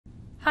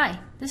Hi,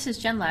 this is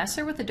Jen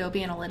Lasser with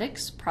Adobe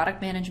Analytics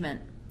Product Management.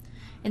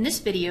 In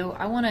this video,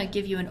 I want to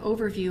give you an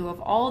overview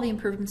of all the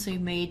improvements we've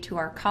made to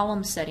our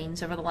column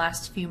settings over the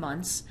last few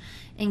months,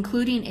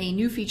 including a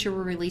new feature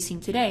we're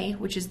releasing today,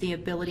 which is the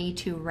ability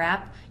to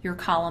wrap your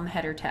column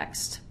header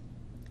text.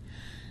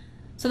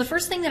 So the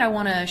first thing that I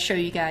want to show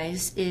you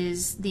guys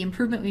is the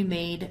improvement we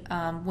made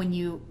when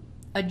you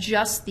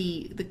adjust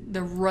the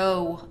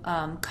row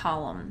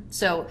column.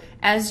 So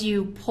as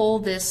you pull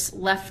this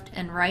left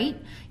and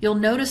right, you'll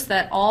notice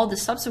that all the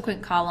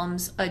subsequent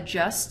columns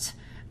adjust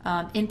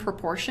in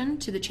proportion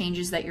to the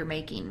changes that you're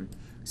making.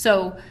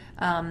 So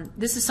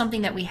this is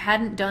something that we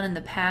hadn't done in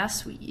the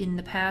past. In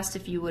the past,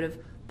 if you would have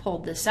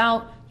pulled this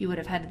out, you would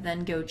have had to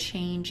then go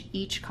change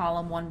each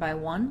column one by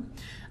one.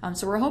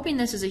 So we're hoping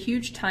this is a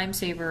huge time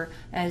saver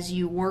as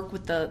you work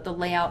with the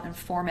layout and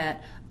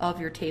format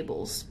of your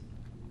tables.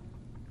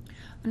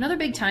 Another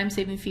big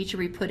time-saving feature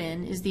we put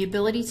in is the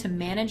ability to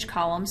manage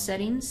column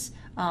settings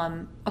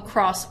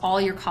across all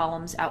your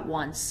columns at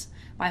once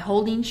by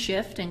holding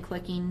Shift and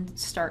clicking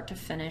Start to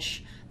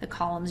finish the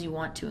columns you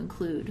want to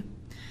include.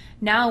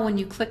 Now when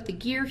you click the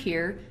gear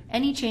here,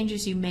 any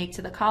changes you make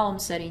to the column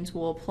settings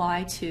will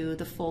apply to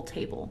the full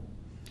table.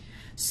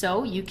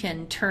 So you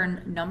can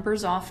turn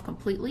numbers off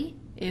completely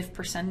if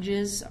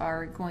percentages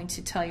are going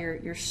to tell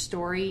your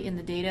story in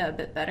the data a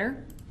bit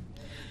better.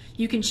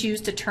 You can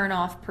choose to turn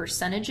off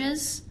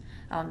percentages.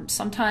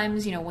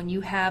 Sometimes, when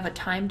you have a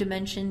time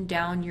dimension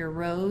down your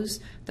rows,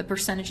 the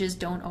percentages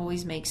don't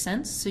always make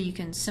sense, so you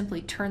can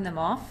simply turn them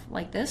off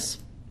like this.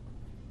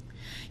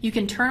 You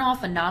can turn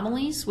off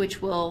anomalies,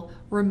 which will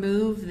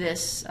remove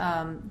this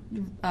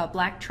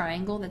black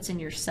triangle that's in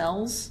your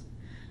cells.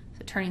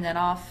 So turning that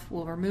off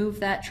will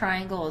remove that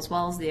triangle as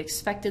well as the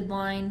expected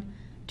line.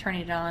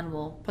 Turning it on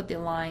will put the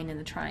line and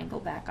the triangle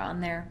back on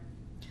there.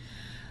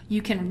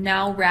 You can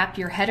now wrap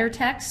your header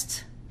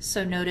text.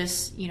 So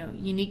notice,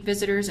 unique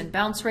visitors and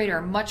bounce rate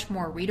are much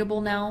more readable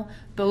now,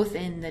 both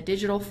in the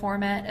digital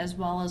format as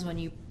well as when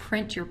you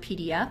print your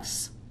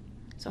PDFs.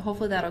 So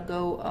hopefully that'll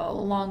go a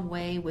long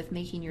way with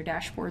making your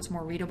dashboards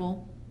more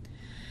readable.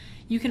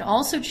 You can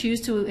also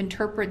choose to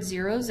interpret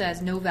zeros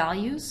as no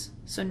values.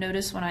 So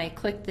notice when I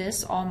click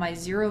this, all my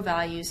zero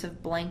values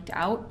have blanked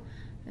out.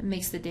 It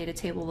makes the data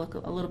table look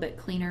a little bit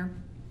cleaner.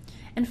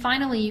 And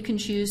finally, you can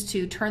choose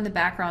to turn the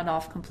background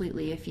off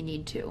completely if you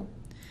need to.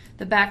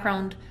 The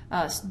background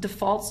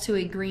defaults to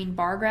a green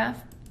bar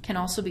graph, can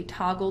also be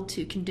toggled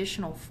to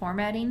conditional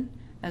formatting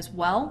as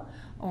well,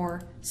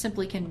 or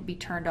simply can be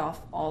turned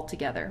off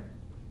altogether.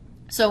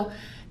 So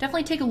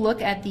definitely take a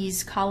look at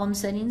these column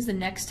settings the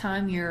next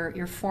time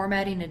you're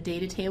formatting a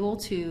data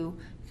table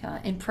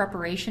in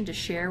preparation to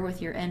share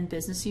with your end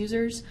business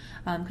users,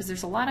 because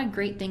there's a lot of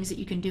great things that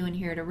you can do in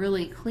here to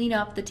really clean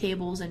up the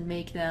tables and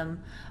make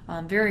them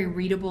very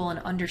readable and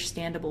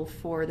understandable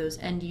for those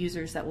end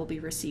users that will be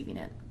receiving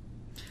it.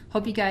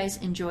 Hope you guys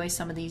enjoy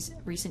some of these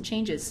recent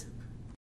changes.